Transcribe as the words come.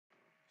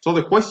So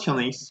the question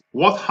is,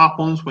 what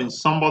happens when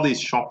somebody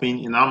is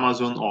shopping in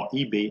Amazon or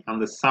eBay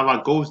and the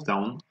server goes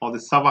down or the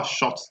server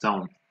shuts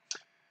down?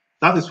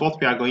 That is what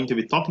we are going to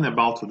be talking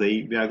about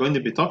today. We are going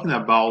to be talking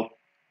about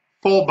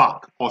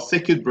fallback or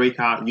circuit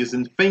breaker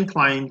using Feign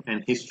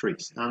and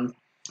Hystrix. And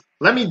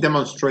let me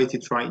demonstrate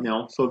it right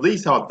now. So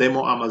this is our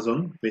demo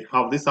Amazon. We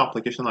have this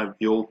application I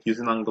built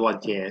using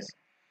AngularJS.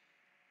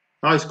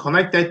 Now it's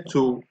connected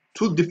to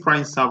two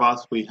different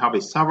servers. We have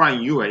a server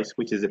in US,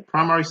 which is a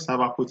primary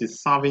server, which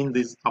is serving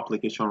this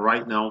application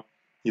right now.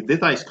 The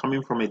data is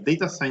coming from a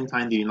data center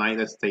in the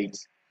United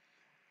States.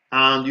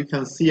 And you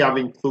can see I've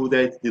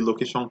included the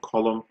location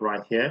column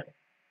right here.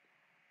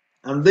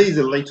 And there is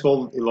a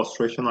little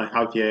illustration I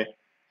have here.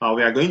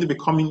 We are going to be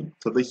coming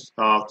to this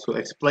to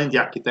explain the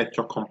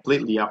architecture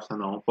completely after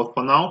now. But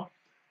for now,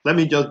 let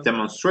me just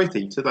demonstrate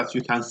it so that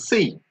you can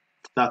see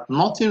that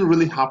nothing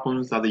really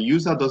happens, that the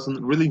user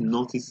doesn't really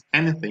notice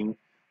anything.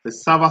 The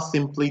server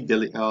simply,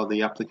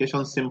 the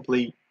application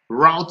simply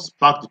routes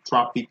back the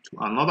traffic to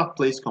another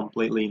place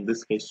completely, in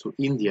this case to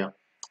India.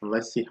 And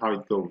let's see how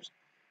it goes.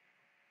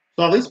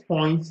 So at this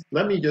point,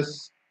 let me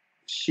just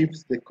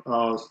shift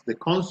the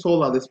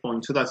console at this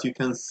point so that you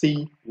can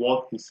see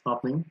what is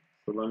happening.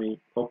 So let me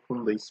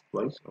open this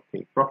place.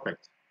 Okay,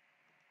 perfect.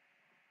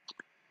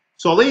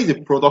 So there is a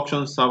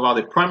production server,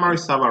 the primary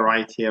server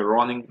right here,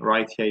 running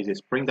right here is a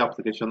Spring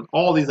application.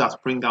 All these are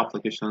Spring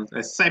applications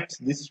except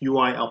this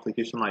UI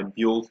application I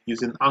built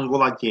using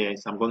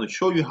AngularJS. I'm going to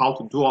show you how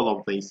to do all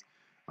of this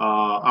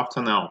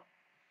after now.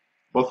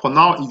 But for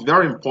now, it's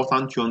very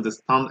important to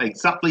understand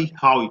exactly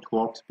how it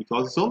works,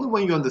 because it's only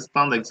when you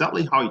understand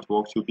exactly how it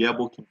works, you'll be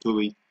able to do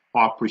it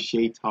or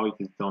appreciate how it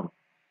is done.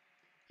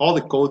 All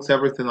the codes,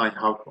 everything I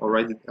have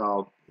already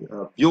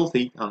built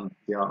it, and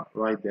they are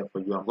right there for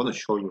you. I'm going to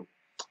show you.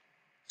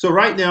 So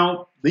right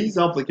now, this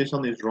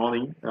application is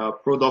running.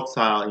 Products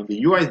are in the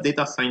US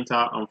data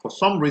center, and for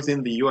some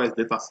reason, the US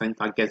data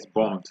center gets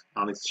bombed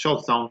and it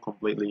shuts down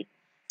completely.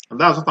 And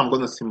that's what I'm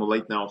going to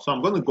simulate now. So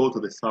I'm going to go to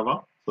the server.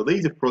 So there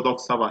is a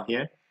product server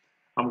here.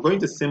 I'm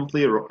going to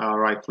simply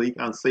right click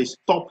and say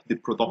stop the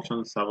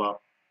production server.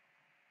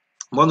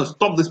 I'm going to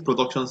stop this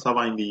production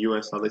server in the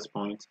US at this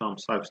point. So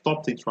I've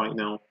stopped it right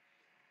now.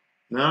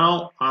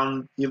 Now,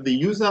 and if the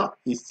user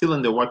is still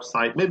on the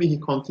website, maybe he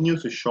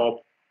continues to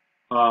shop.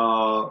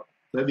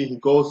 Maybe he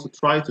goes to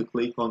try to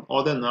click on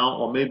order now,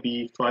 or maybe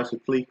he tries to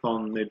click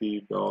on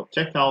maybe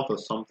checkout or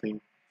something.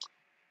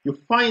 You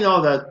find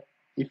out that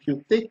if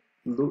you take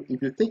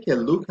a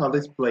look at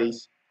this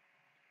place,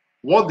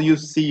 what do you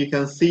see? You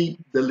can see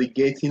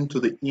delegating to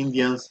the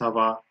Indian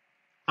server.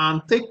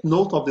 And take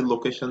note of the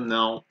location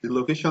now. The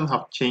location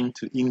have changed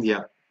to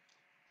India.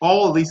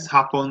 All this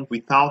happened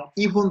without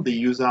even the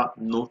user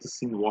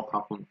noticing what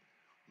happened.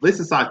 This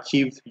is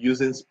achieved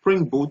using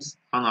SpringBoot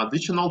and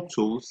additional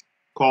tools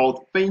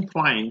called Feign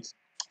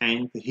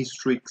and the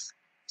Hystrix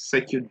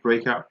circuit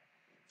breaker.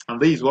 And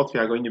this is what we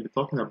are going to be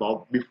talking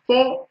about.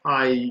 Before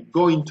I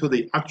go into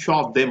the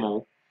actual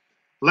demo,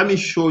 let me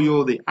show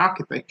you the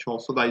architecture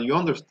so that you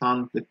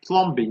understand the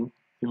plumbing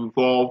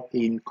involved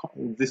in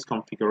this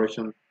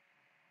configuration.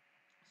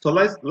 So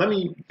let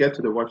me get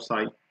to the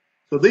website.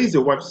 So this is a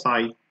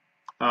website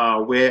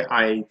where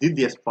I did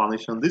the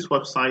explanation. This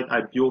website,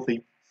 I built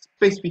it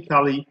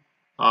specifically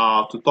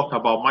to talk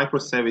about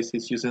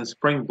microservices using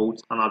SpringBoot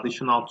and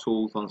additional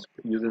tools on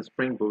using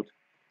SpringBoot.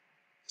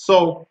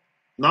 So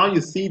now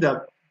you see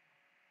that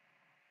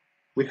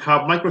we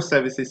have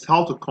microservices,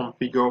 how to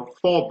configure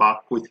fallback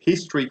with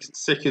Hystrix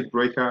circuit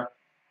breaker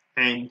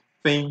and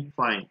Feign.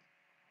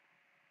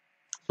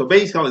 So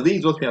basically, this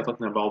is what we are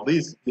talking about.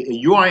 This is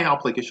a UI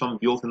application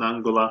built in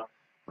Angular,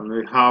 and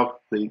we have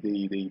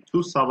the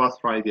two servers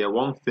right there.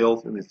 One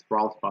fails and it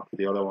routes back to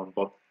the other one.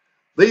 But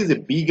there is a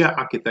bigger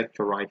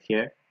architecture right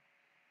here.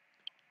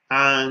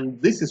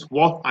 And this is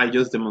what I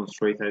just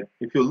demonstrated.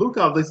 If you look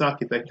at this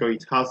architecture,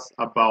 it has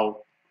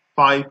about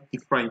 5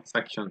 different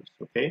sections,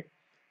 okay?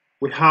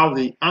 We have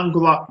the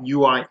Angular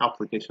UI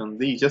application.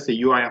 This is just a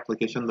UI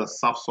application that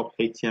serves up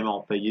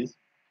HTML pages.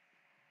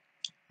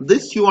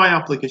 This UI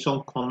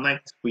application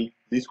connects with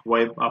this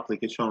web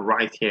application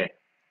right here,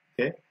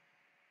 okay?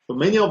 So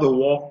many of the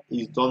work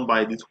is done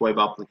by this web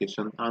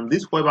application, and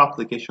this web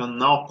application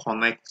now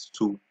connects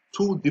to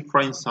 2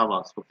 different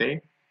servers,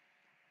 okay?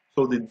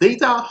 So the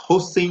data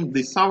hosting,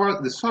 the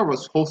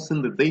servers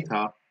hosting the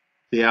data,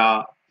 they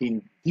are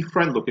in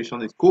different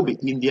locations. It could be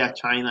India,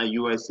 China,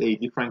 USA,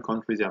 different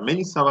countries. There are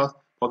many servers,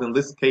 but in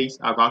this case,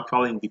 I've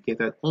actually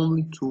indicated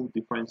only 2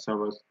 different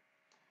servers.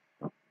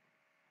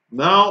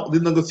 Now, the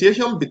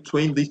negotiation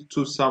between these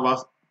 2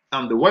 servers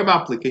and the web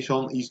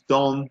application is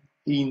done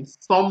in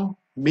some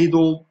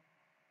middle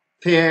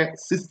tier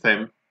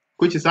system,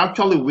 which is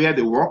actually where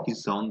the work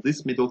is done.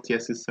 This middle tier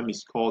system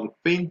is called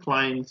Feign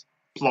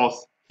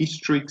plus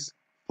Hystrix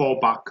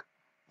fallback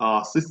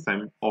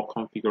system or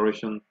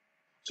configuration.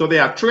 So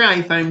there are 3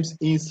 items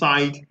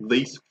inside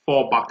this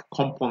fallback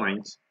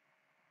component,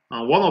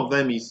 and one of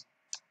them is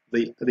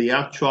the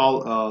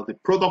actual the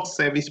product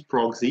service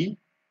proxy,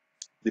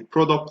 the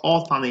product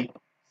alternate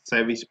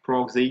service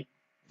proxy,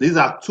 these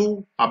are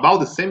two about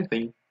the same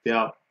thing. There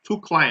are two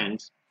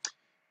clients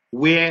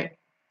where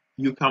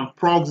you can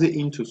proxy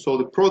into. So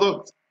the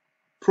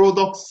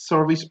product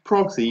service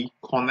proxy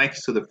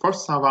connects to the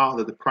first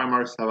server, the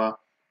primary server.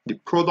 The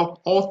product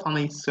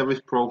alternate service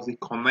proxy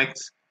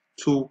connects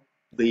to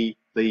the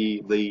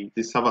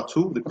server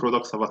 2, the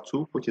product server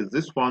 2, which is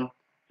this one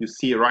you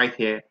see right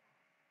here.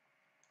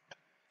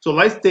 So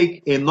let's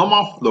take a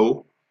normal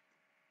flow.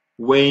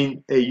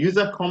 When a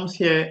user comes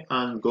here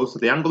and goes to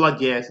the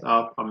AngularJS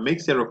app and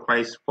makes a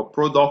request for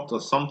product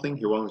or something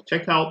he wants to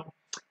check out,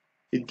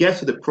 it gets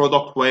to the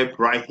product web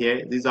right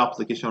here, this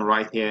application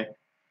right here,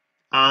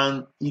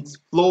 and it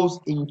flows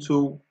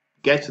into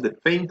get to the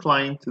Feign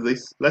client to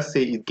this. Let's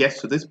say it gets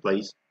to this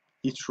place,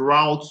 it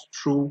routes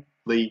through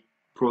the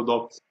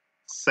product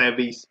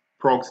service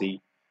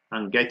proxy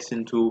and gets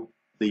into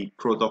the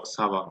product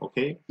server.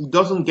 Okay, it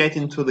doesn't get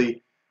into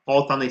the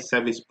alternate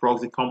service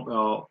proxy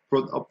product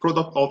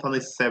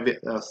alternate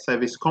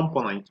service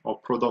component or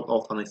product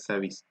alternate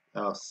service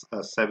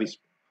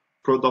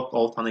product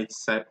alternate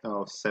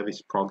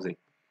service proxy.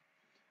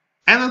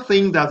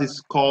 Anything that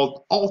is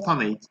called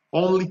alternate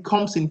only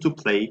comes into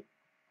play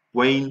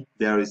when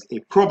there is a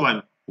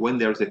problem, when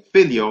there is a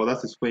failure.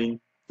 That is when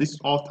these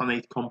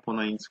alternate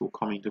components will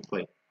come into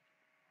play.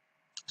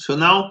 So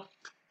now,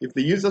 if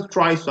the user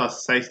tries to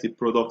access the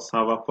product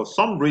server, for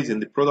some reason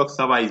the product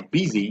server is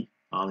busy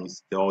and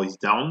is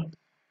down,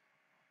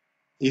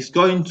 it's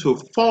going to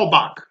fall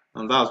back,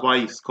 and that's why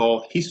it's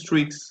called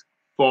Hystrix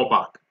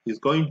fallback. It's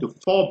going to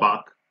fall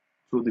back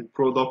to the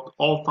product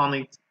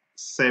alternate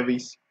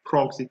service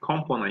proxy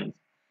component,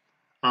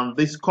 and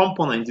this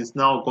component is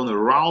now going to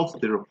route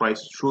the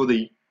request through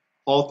the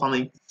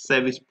alternate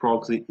service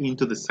proxy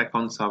into the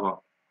second server.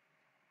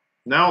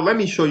 Now let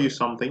me show you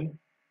something.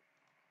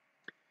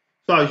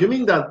 So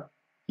assuming that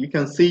you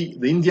can see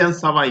the Indian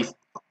server is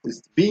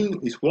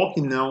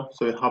working now,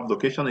 so you have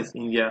location is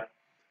India.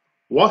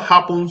 What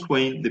happens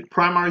when the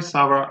primary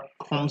server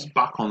comes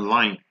back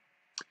online?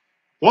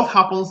 What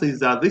happens is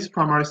that this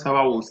primary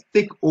server will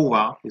take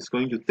over, is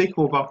going to take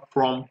over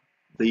from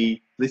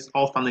this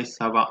alternate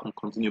server and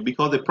continue,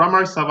 because the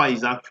primary server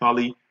is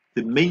actually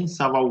the main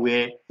server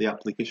where the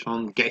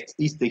application gets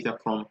its data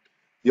from.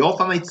 The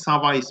alternate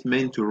server is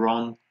meant to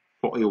run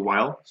for a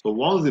while. So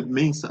once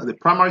the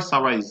primary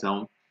server is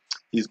down,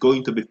 it's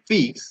going to be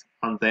fixed,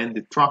 and then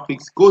the traffic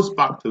goes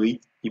back to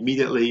it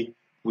immediately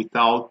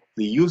without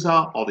the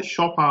user or the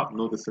shopper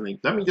noticing it.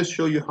 Let me just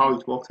show you how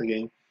it works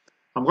again.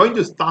 I'm going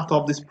to start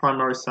up this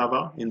primary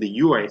server in the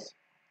US,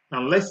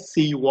 and let's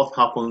see what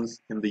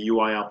happens in the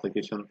UI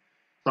application.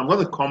 So I'm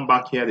going to come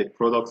back here, the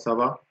product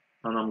server,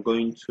 and I'm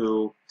going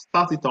to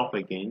start it up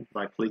again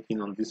by clicking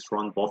on this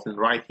run button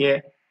right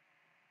here.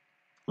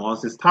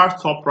 Once it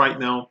starts up right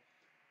now,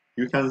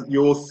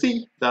 you will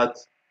see that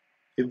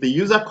if the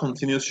user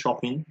continues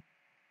shopping,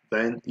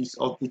 then it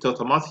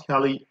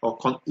automatically, or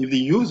if the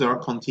user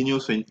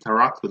continues to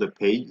interact with the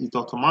page, it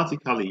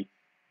automatically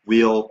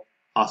will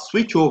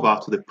switch over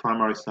to the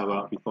primary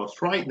server, because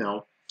right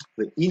now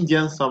the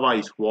Indian server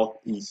is what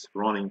is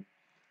running.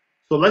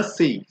 So let's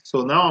see.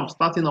 So now I'm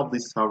starting up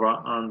this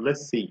server, and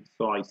let's see.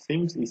 So it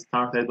seems it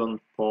started on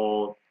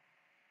port.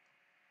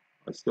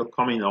 It's still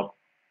coming up.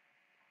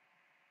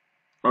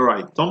 All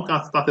right,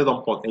 Tomcat started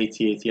on port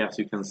 8080, as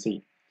you can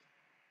see.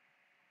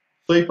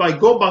 So if I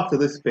go back to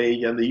this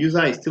page and the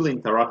user is still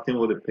interacting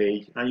with the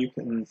page, and you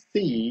can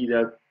see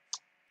that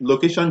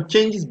location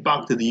changes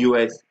back to the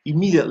US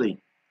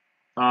immediately.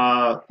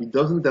 It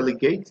doesn't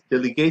delegate.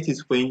 Delegate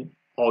is when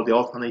all the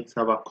alternate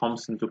server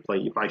comes into play.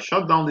 If I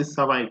shut down this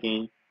server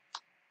again,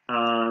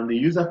 and the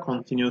user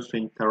continues to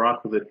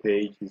interact with the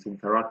page, is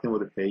interacting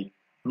with the page,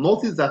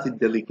 notice that it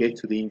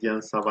delegates to the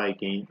Indian server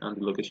again, and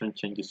the location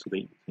changes to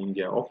the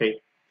India. Okay.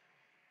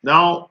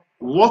 Now,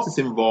 what is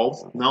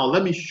involved? Now,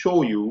 let me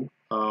show you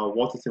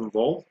what is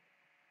involved.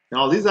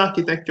 Now, this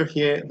architecture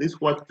here,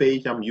 this web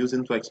page I'm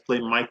using to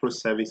explain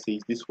microservices,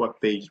 this web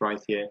page right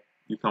here,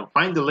 you can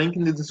find the link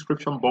in the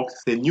description box.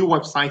 It's a new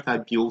website I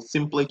built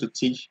simply to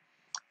teach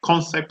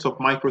concepts of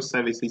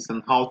microservices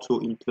and how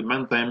to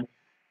implement them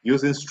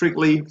using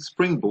strictly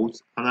SpringBoot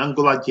and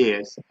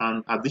AngularJS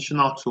and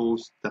additional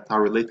tools that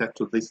are related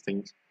to these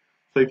things.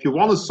 So if you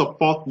want to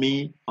support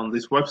me on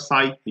this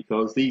website,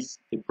 because this is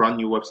a brand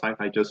new website,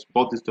 I just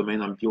bought this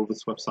domain and built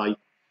this website.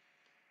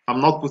 I'm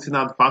not putting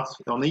adverts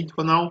on it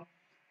for now.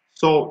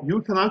 So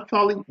you can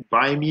actually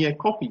buy me a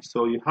copy.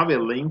 So you have a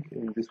link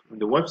in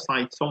the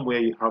website somewhere.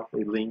 You have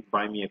a link,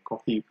 buy me a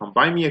coffee. You can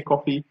buy me a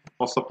coffee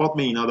or support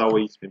me in other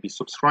ways. Maybe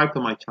subscribe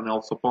to my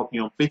channel, support me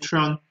on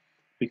Patreon,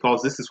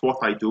 because this is what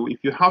I do. If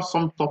you have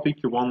some topic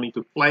you want me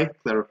to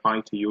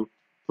clarify to you,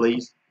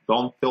 please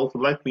don't fail to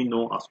let me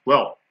know as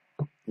well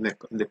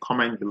in the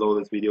comment below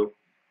this video.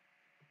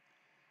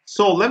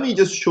 So let me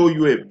just show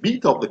you a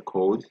bit of the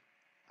code,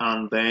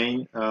 and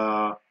then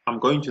I'm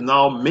going to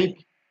now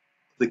make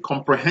the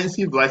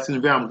comprehensive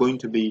lesson where I'm going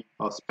to be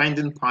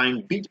spending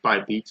time bit by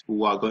bit.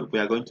 We are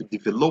going to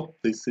develop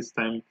this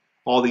system,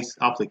 all these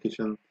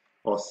applications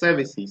or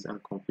services,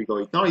 and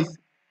configure it. Now,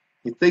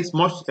 it takes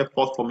much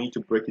effort for me to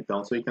break it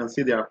down. So you can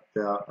see there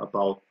are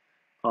about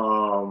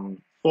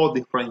 4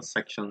 different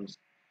sections.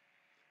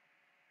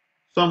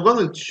 So I'm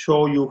going to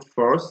show you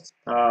first.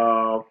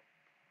 I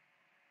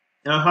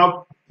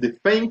have the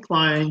Feign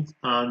client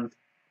and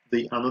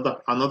the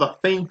another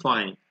Feign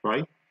client,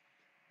 right?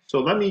 So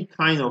let me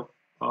kind of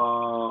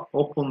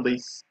open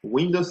this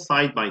window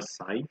side by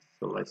side.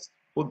 So let's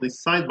put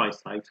this side by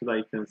side so that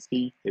you can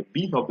see a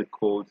bit of the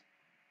code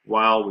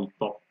while we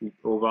talk it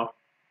over.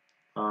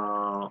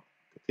 I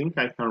think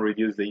I can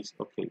reduce this.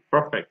 Okay,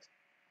 perfect.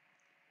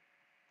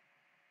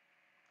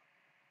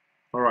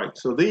 All right,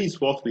 so this is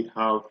what we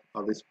have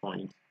at this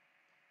point.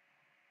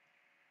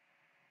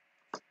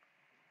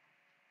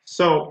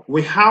 So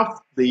we have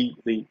the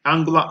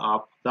Angular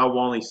app. That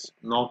one is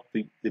not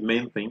the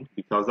main thing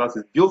because that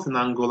is built in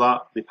Angular.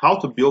 How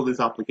to build this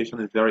application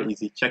is very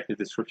easy. Check the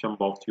description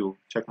box to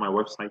check my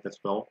website as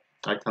well.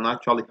 I can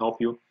actually help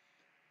you.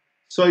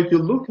 So if you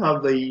look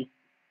at the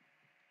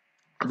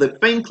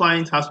Feign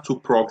client has 2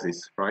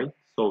 proxies, right?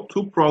 So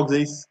 2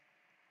 proxies.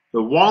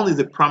 The one is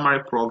the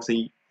primary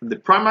proxy. In the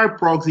primary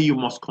proxy, you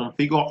must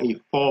configure a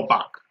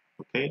fallback.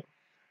 Okay.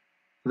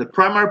 In the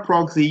primary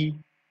proxy,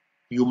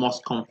 you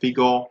must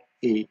configure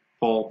a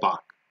fallback.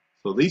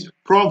 So this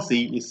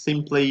proxy is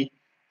simply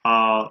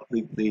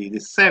the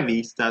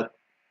service that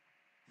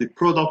the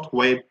product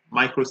web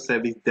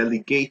microservice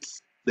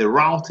delegates the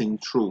routing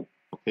through.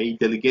 Okay, it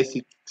delegates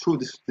it through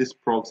this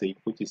proxy,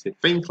 which is a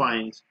Feign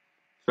client.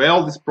 So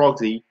all this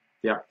proxy,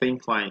 they are Feign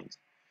clients.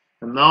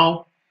 And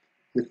now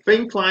the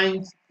Feign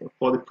client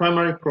for the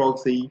primary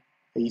proxy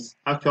is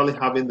actually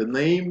having the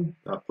name,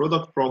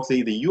 product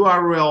proxy, the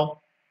URL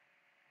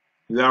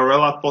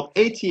at port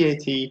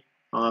 8080,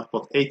 and at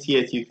port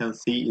 8080 you can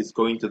see is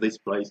going to this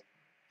place.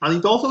 And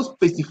it also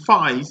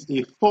specifies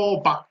a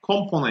fallback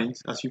component,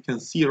 as you can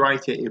see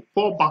right here, a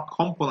fallback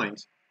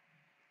component.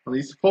 And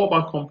this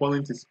fallback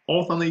component is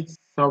alternate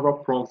server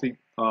proxy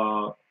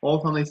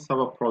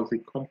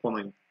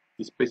component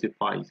is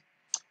specified.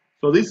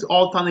 So this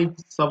alternate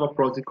server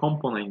proxy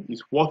component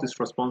is what is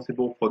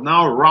responsible for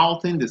now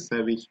routing the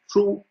service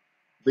through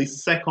the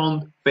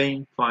second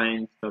Feign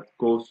client that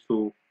goes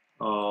to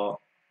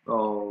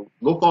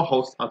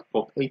localhost at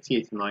port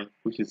 8089,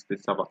 which is the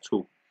server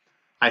 2.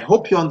 I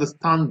hope you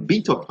understand a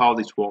bit of how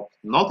this works.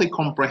 Not a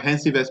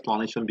comprehensive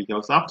explanation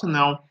because after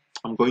now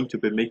I'm going to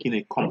be making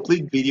a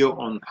complete video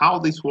on how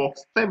this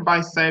works step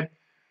by step.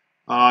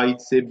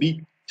 It's a bit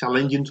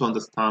challenging to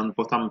understand,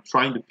 but I'm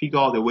trying to figure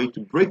out a way to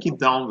break it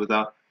down with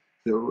that.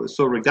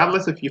 So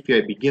regardless of if you're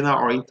a beginner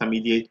or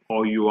intermediate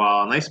or you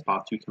are an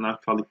expert, you can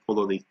actually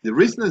follow this. The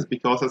reason is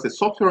because as a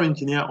software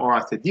engineer or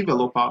as a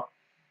developer,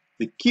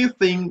 the key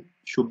thing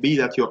should be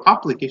that your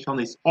application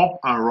is up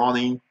and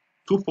running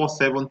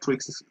 247,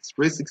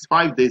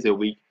 365 days a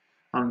week,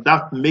 and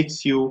that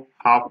makes you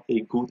have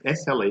a good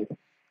SLA,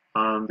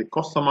 and the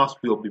customers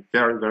will be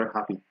very, very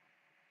happy.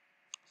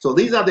 So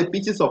these are the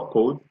pieces of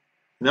code.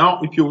 Now,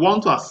 if you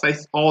want to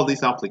access all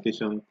these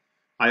applications,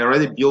 I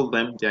already built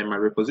them. They're in my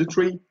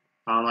repository,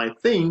 and I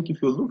think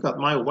if you look at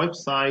my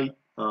website,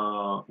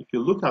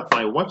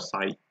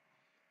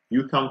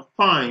 you can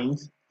find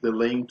the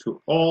link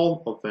to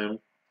all of them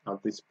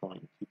at this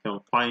point. You can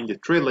find the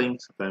 3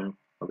 links to them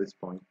at this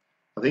point.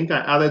 I think I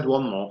added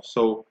one more,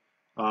 so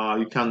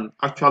you can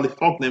actually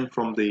fork them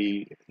from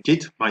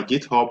my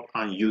GitHub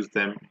and use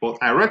them. But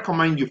I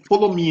recommend you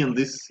follow me in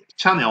this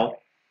channel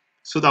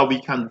so that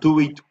we can do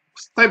it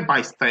step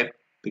by step,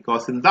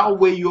 because in that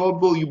way you'll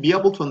be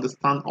able to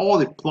understand all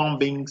the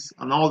plumbings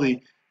and all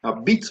the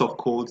bits of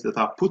code that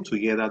are put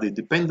together, the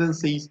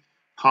dependencies,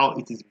 how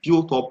it is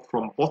built up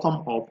from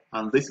bottom up.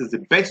 And this is the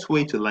best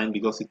way to learn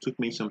because it took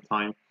me some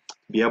time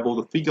to be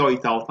able to figure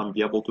it out and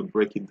be able to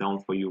break it down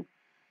for you.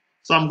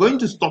 So I'm going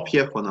to stop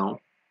here for now.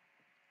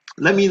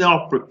 Let me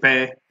now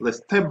prepare the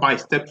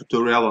step-by-step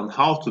tutorial on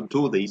how to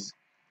do this,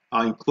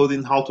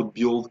 including how to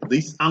build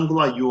this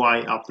Angular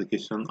UI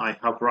application I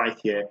have right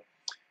here.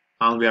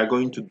 And we are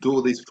going to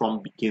do this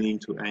from beginning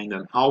to end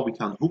and how we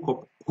can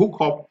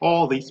hook up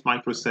all these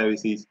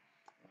microservices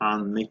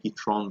and make it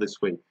run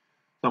this way.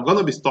 So I'm going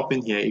to be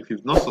stopping here. If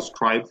you've not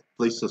subscribed,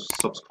 please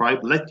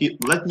subscribe. Let me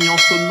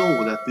also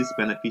know that this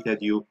benefited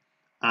you.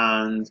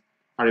 And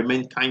I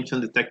remain Kanchan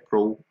the Tech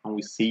Pro, and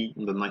we see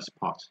you in the next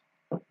part.